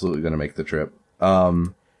 I'm absolutely going to make the trip.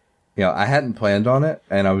 I hadn't planned on it,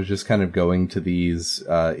 and I was just kind of going to these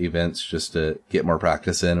events just to get more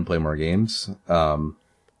practice in and play more games.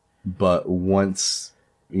 But once,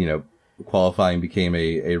 qualifying became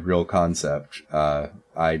a real concept,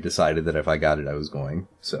 I decided that if I got it, I was going.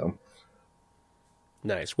 So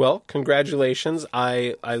nice. Well, congratulations.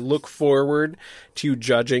 I look forward to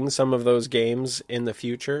judging some of those games in the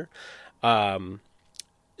future.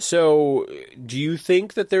 So do you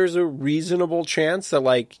think that there's a reasonable chance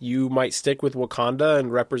that you might stick with Wakanda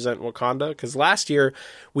and represent Wakanda? Because last year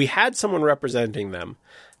we had someone representing them.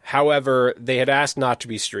 However, they had asked not to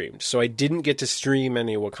be streamed. So I didn't get to stream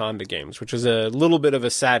any Wakanda games, which was a little bit of a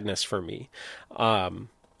sadness for me.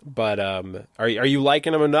 But are you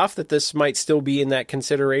liking them enough that this might still be in that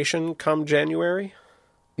consideration come January?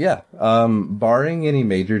 Yeah. Barring any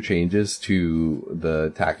major changes to the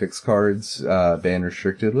tactics cards ban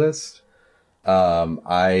restricted list,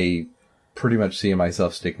 I pretty much see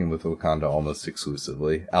myself sticking with Wakanda almost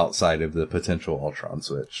exclusively, outside of the potential Ultron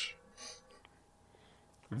switch.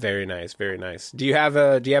 Very nice, very nice. Do you have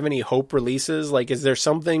any hope releases? Is there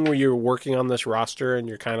something where you're working on this roster and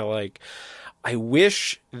you're kind of like, I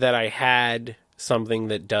wish that I had something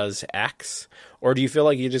that does X? Or do you feel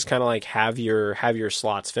like you just kind of have your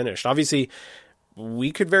slots finished? Obviously,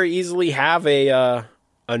 we could very easily have a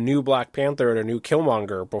new Black Panther and a new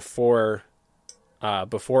Killmonger before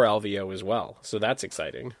LVO as well. So that's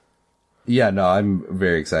exciting. Yeah, no, I'm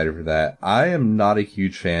very excited for that. I am not a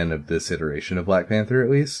huge fan of this iteration of Black Panther, at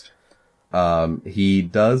least. He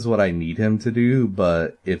does what I need him to do,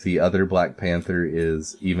 but if the other Black Panther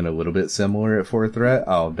is even a little bit similar at 4th threat,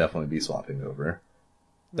 I'll definitely be swapping over.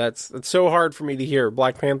 That's so hard for me to hear.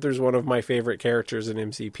 Black Panther's one of my favorite characters in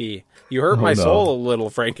MCP. You hurt my soul a little,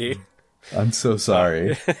 Frankie. I'm so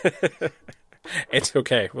sorry. It's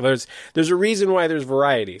okay. Well, there's a reason why there's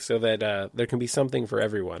variety, so that there can be something for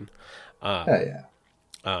everyone. Yeah.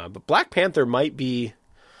 But Black Panther's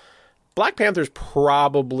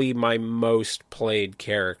probably my most played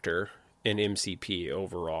character in MCP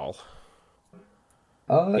overall.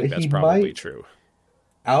 I think that's probably true.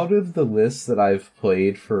 Out of the list that I've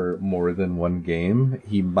played for more than one game,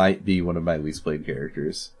 he might be one of my least played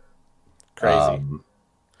characters. Crazy.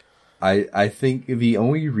 I think the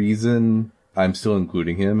only reason I'm still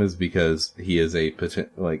including him is because he is a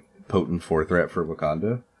potent 4th threat for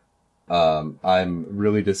Wakanda. I'm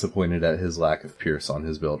really disappointed at his lack of Pierce on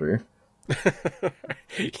his builder.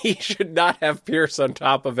 He should not have Pierce on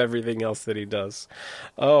top of everything else that he does.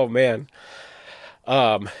 Oh man.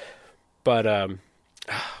 My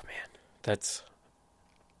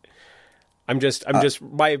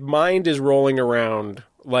mind is rolling around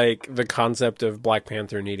the concept of Black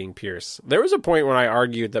Panther needing Pierce. There was a point when I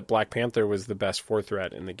argued that Black Panther was the best 4th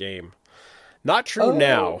threat in the game. Not true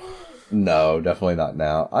now. No, definitely not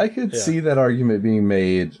now. I could see that argument being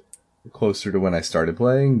made closer to when I started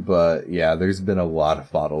playing, but yeah, there's been a lot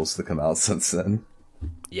of bottles to come out since then.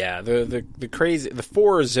 Yeah, the crazy, the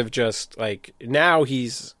 4s have just now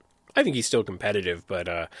I think he's still competitive,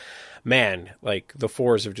 but man, the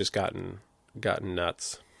 4s have just gotten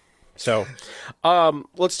nuts. So,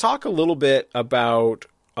 let's talk a little bit about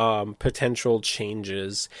potential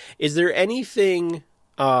changes. Is there anything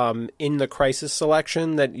in the crisis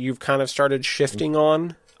selection that you've kind of started shifting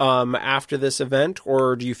on after this event,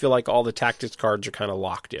 or do you feel like all the tactics cards are kind of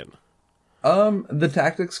locked in? The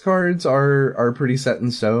tactics cards are pretty set in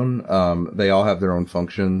stone. They all have their own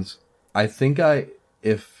functions. I think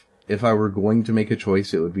if I were going to make a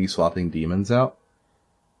choice, it would be swapping demons out.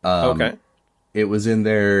 Okay. It was in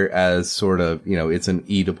there as sort of, it's an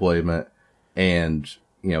E deployment, and,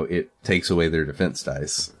 it takes away their defense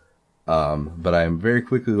dice. But I'm very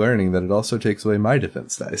quickly learning that it also takes away my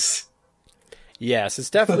defense dice. Yes, it's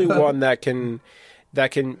definitely one that can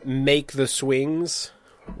make the swings,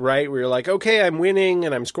 right? Where you're like, okay, I'm winning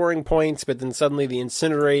and I'm scoring points, but then suddenly the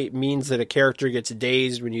incinerate means that a character gets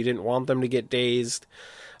dazed when you didn't want them to get dazed.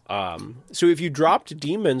 So if you dropped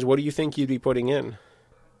demons, what do you think you'd be putting in?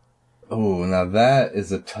 Oh, now that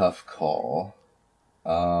is a tough call.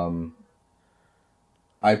 I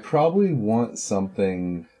probably want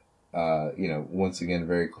something, once again,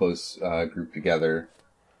 very close group together.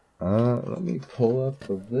 Let me pull up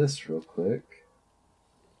the list real quick.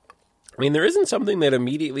 I mean, there isn't something that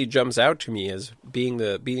immediately jumps out to me as being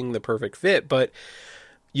the perfect fit, but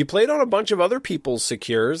you played on a bunch of other people's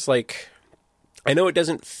secures. Like, I know it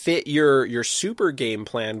doesn't fit your super game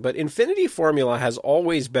plan, but Infinity Formula has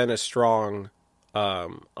always been a strong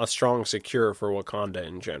secure for Wakanda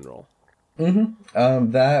in general.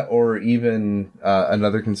 Mm-hmm. That or even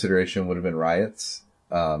another consideration would have been riots,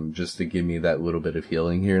 just to give me that little bit of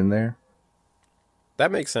healing here and there.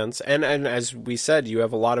 That makes sense. And as we said, you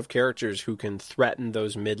have a lot of characters who can threaten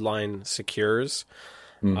those midline secures.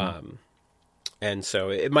 Mm-hmm. And so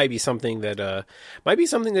it might be something to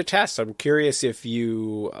test. I'm curious if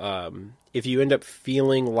you end up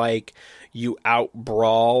feeling like you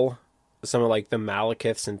out-brawl some of like the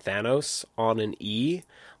Malekiths and Thanos on an E.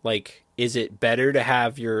 Like, is it better to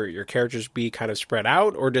have your characters be kind of spread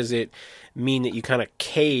out, or does it mean that you kind of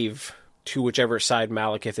cave to whichever side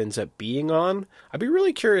Malekith ends up being on? I'd be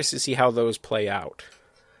really curious to see how those play out.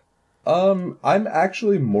 I'm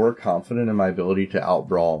actually more confident in my ability to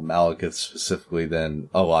outbrawl Malekith specifically than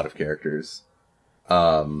a lot of characters.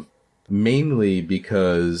 Mainly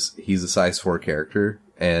because he's a size 4 character,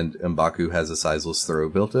 and M'Baku has a sizeless throw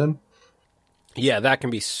built in. Yeah, that can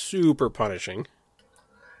be super punishing.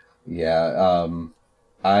 Yeah,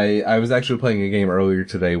 I was actually playing a game earlier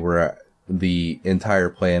today where the entire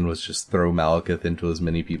plan was just throw Malekith into as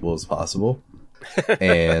many people as possible.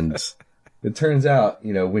 And it turns out,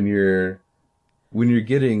 when you're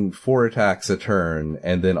getting 4 attacks a turn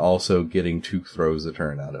and then also getting 2 throws a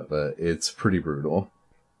turn out of it, it's pretty brutal.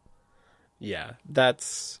 Yeah, that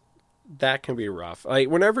can be rough. Like,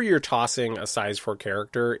 whenever you're tossing a size 4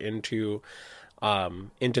 character into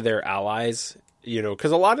their allies,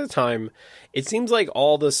 because a lot of the time it seems like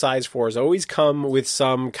all the size 4s always come with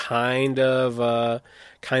some kind of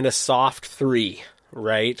soft 3,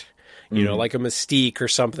 right? Mm-hmm. Like a Mystique or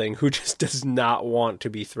something who just does not want to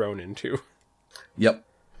be thrown into. Yep.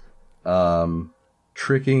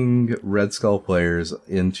 Tricking Red Skull players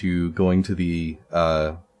into going to the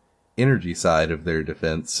energy side of their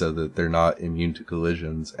defense so that they're not immune to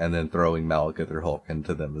collisions, and then throwing Malekith or Hulk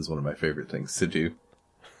into them is one of my favorite things to do.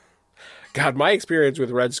 God, my experience with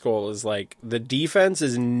Red Skull is like the defense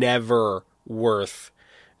is never worth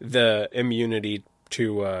the immunity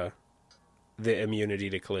to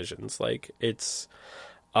collisions. Like, it's,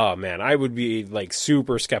 oh man, I would be like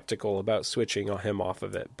super skeptical about switching him off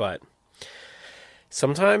of it, but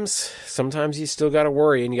sometimes you still got to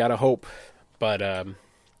worry and you got to hope. But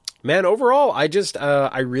man, overall, I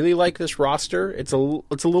really like this roster. It's a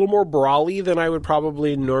little more brawly than I would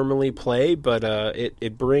probably normally play, but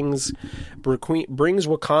it brings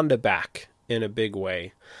Wakanda back in a big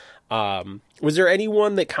way. Was there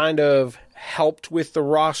anyone that kind of helped with the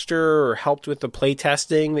roster or helped with the play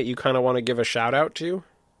testing that you kind of want to give a shout out to?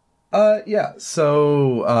 Yeah.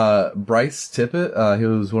 So Bryce Tippett, he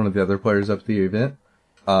was one of the other players up at the event.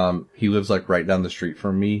 He lives like right down the street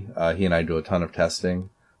from me. He and I do a ton of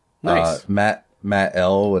testing. Nice. Matt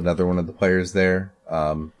L, another one of the players there,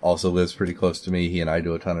 also lives pretty close to me. He and I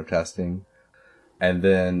do a ton of testing. And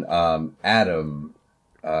then Adam,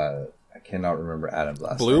 I cannot remember Adam's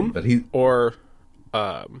last Bloom? name, but he or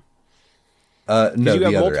no, you have the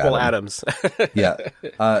other multiple Adam. Adams. Yeah,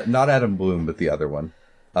 not Adam Bloom, but the other one.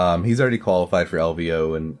 He's already qualified for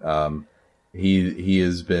LVO, and he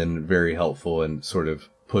has been very helpful in sort of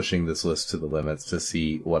pushing this list to the limits to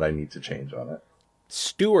see what I need to change on it.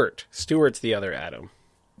 Stewart's the other Adam.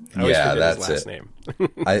 I always forget that's his last it. name.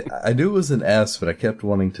 I knew it was an S, but I kept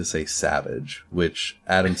wanting to say Savage, which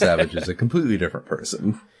Adam Savage is a completely different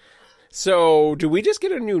person. So, do we just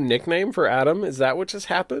get a new nickname for Adam? Is that what just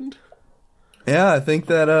happened? Yeah, I think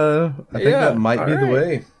that that might be the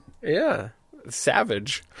way. Yeah,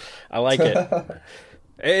 Savage. I like it.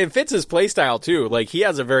 It fits his playstyle too. Like, he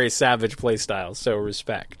has a very savage playstyle, so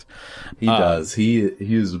respect. He does. He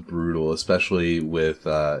is brutal, especially with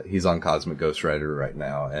he's on Cosmic Ghost Rider right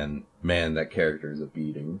now, and man, that character is a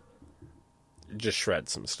beating. Just shred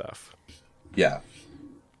some stuff. Yeah.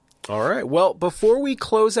 All right. Well, before we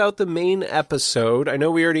close out the main episode, I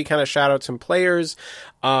know we already kind of shout out some players,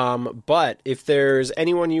 but if there's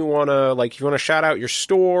anyone you want to, like, if you want to shout out your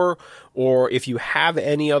store, or if you have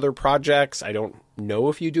any other projects, I don't know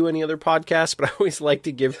if you do any other podcasts, but I always like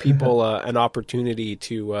to give people an opportunity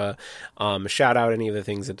to shout out any of the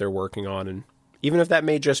things that they're working on, and even if that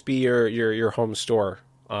may just be your home store,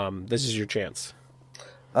 this is your chance.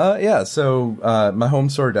 So my home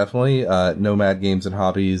store, definitely, Nomad Games and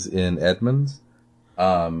Hobbies in Edmonds.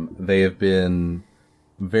 They have been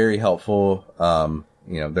very helpful.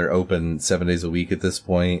 They're open 7 days a week at this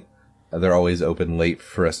point. They're always open late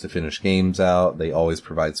for us to finish games out. They always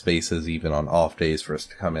provide spaces, even on off days, for us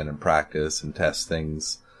to come in and practice and test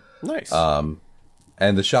things. Nice.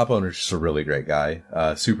 And the shop owner's just a really great guy.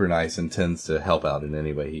 Super nice, and tends to help out in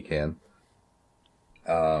any way he can.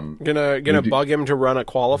 Gonna bug him to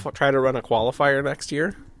try to run a qualifier next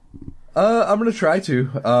year. I'm gonna try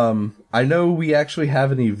to. I know we actually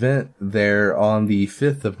have an event there on the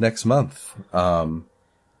 5th of next month.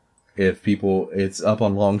 It's up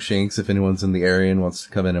on Longshanks if anyone's in the area and wants to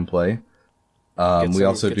come in and play. We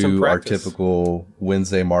also do our typical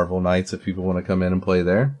Wednesday Marvel nights if people want to come in and play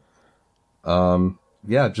there.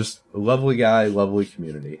 Just a lovely guy, lovely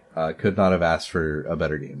community. Could not have asked for a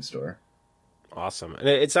better game store. Awesome. And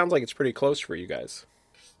it sounds like it's pretty close for you guys.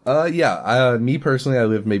 Me personally, I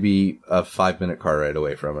live maybe a 5-minute car ride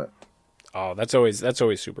away from it. Oh, that's always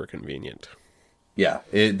super convenient. Yeah,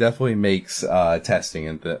 it definitely makes testing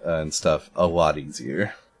and stuff a lot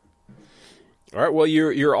easier. All right. Well,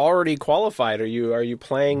 you're already qualified. Are you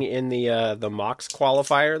playing in the Mox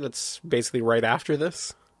qualifier that's basically right after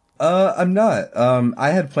this? I'm not. I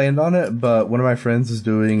had planned on it, but one of my friends is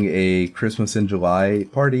doing a Christmas in July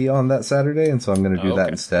party on that Saturday, and so I'm going to do that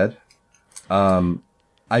instead.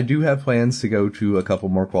 I do have plans to go to a couple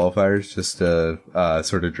more qualifiers just to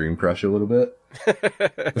sort of dream crush a little bit.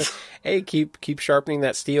 Hey, keep sharpening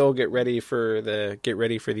that steel. Get ready for the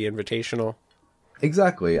invitational.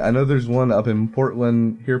 Exactly. I know there's one up in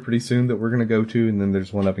Portland here pretty soon that we're going to go to, and then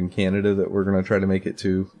there's one up in Canada that we're going to try to make it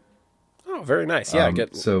to. Oh, very nice. Yeah,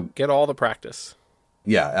 get all the practice.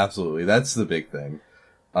 Yeah, absolutely. That's the big thing.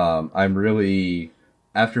 I'm really,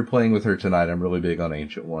 after playing with her tonight, I'm really big on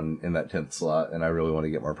Ancient One in that 10th slot, and I really want to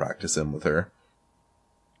get more practice in with her.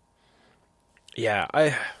 Yeah,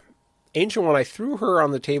 Ancient One, I threw her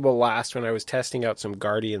on the table last when I was testing out some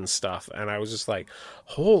Guardian stuff, and I was just like,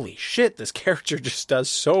 holy shit, this character just does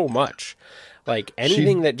so much. Like,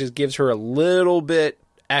 anything that just gives her a little bit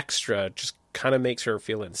extra just kind of makes her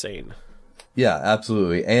feel insane. Yeah,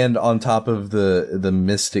 absolutely. And on top of the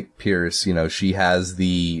Mystic Pierce, she has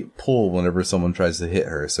the pull whenever someone tries to hit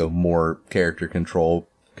her, so more character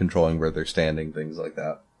controlling where they're standing, things like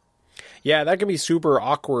that. Yeah, that can be super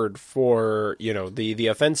awkward for, the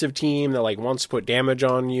offensive team that wants to put damage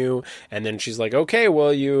on you, and then she's like, okay,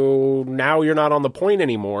 well you're not on the point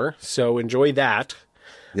anymore, so enjoy that.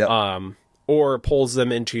 Yep. Or pulls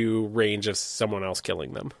them into range of someone else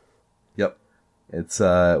killing them. Yep. It's,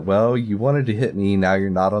 you wanted to hit me, now you're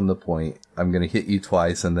not on the point. I'm going to hit you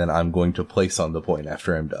twice, and then I'm going to place on the point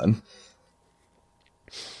after I'm done.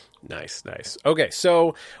 Nice. Okay,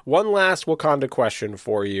 so one last Wakanda question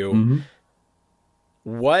for you. Mm-hmm.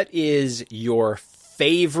 What is your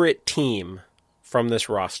favorite team from this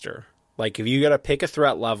roster? Like, if you got to pick a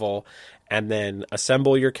threat level and then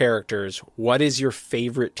assemble your characters, what is your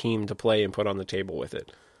favorite team to play and put on the table with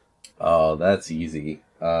it? Oh, that's easy.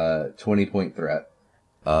 20-point threat.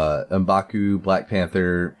 M'Baku, Black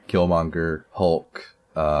Panther, Killmonger, Hulk,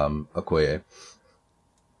 Okoye.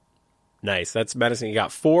 Nice. That's medicine. You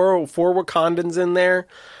got four Wakandans in there,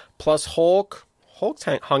 plus Hulk. Hulk's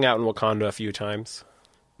hung out in Wakanda a few times.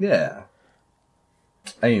 Yeah.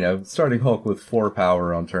 And, starting Hulk with 4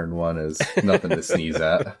 power on turn 1 is nothing to sneeze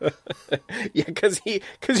at. Yeah, because he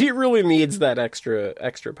really needs that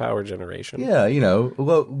extra power generation. Yeah,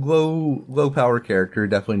 low power character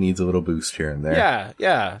definitely needs a little boost here and there.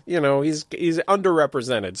 Yeah. He's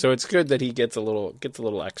underrepresented, so it's good that he gets a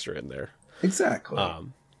little extra in there. Exactly.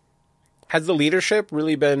 Has the leadership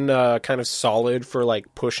really been kind of solid for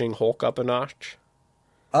pushing Hulk up a notch?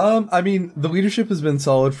 The leadership has been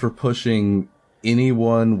solid for pushing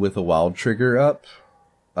anyone with a wild trigger up.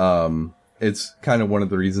 It's kind of one of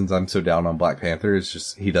the reasons I'm so down on Black Panther is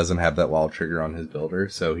just he doesn't have that wild trigger on his builder,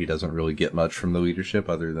 so he doesn't really get much from the leadership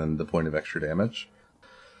other than the point of extra damage.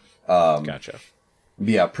 Gotcha.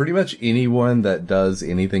 Yeah, pretty much anyone that does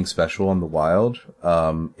anything special on the wild,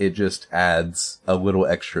 it just adds a little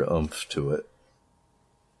extra oomph to it.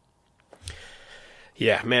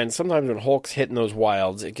 Yeah, man, sometimes when Hulk's hitting those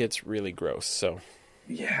wilds, it gets really gross, so...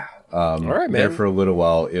 Yeah. All right, man. There for a little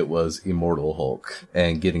while, it was Immortal Hulk,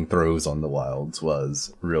 and getting throws on the wilds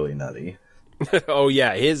was really nutty. Oh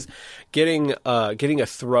yeah, his getting a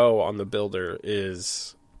throw on the builder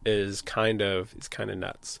is kind of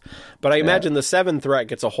nuts. But I imagine the 7 threat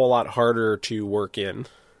gets a whole lot harder to work in.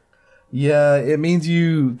 Yeah, it means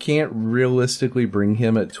you can't realistically bring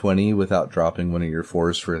him at 20 without dropping one of your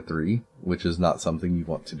 4s for a 3, which is not something you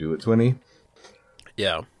want to do at 20.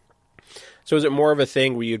 Yeah. So is it more of a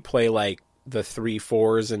thing where you'd play like the 3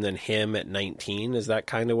 4s and then him at 19? Is that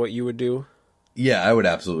kind of what you would do? Yeah, I would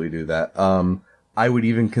absolutely do that. I would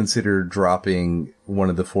even consider dropping one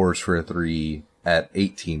of the 4s for a 3 at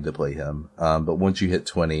 18 to play him. But once you hit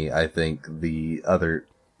 20, I think the other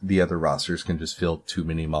rosters can just fill too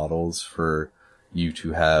many models for you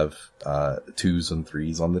to have 2s and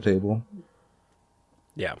 3s on the table.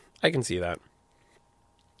 Yeah, I can see that.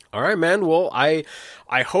 All right, man. Well, I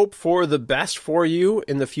hope for the best for you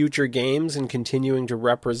in the future games and continuing to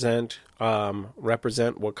represent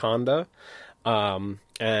Wakanda.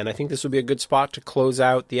 And I think this would be a good spot to close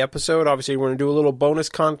out the episode. Obviously, we're going to do a little bonus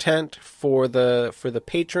content for the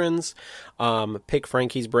patrons. Pick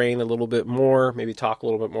Frankie's brain a little bit more, maybe talk a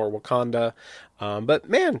little bit more Wakanda. But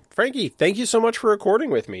man, Frankie, thank you so much for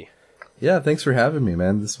recording with me. Yeah, thanks for having me,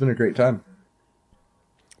 man. This has been a great time.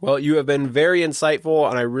 Well, you have been very insightful,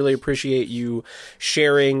 and I really appreciate you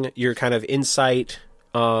sharing your kind of insight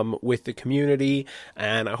with the community,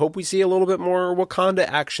 and I hope we see a little bit more Wakanda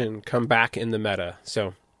action come back in the meta.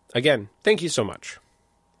 So, again, thank you so much.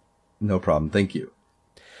 No problem. Thank you.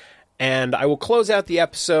 And I will close out the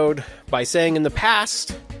episode by saying in the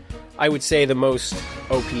past, I would say the most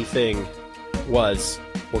OP thing was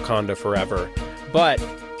Wakanda Forever. But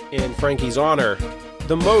in Frankie's honor,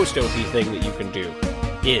 the most OP thing that you can do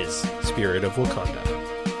is Spirit of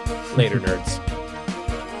Wakanda. Later, nerds.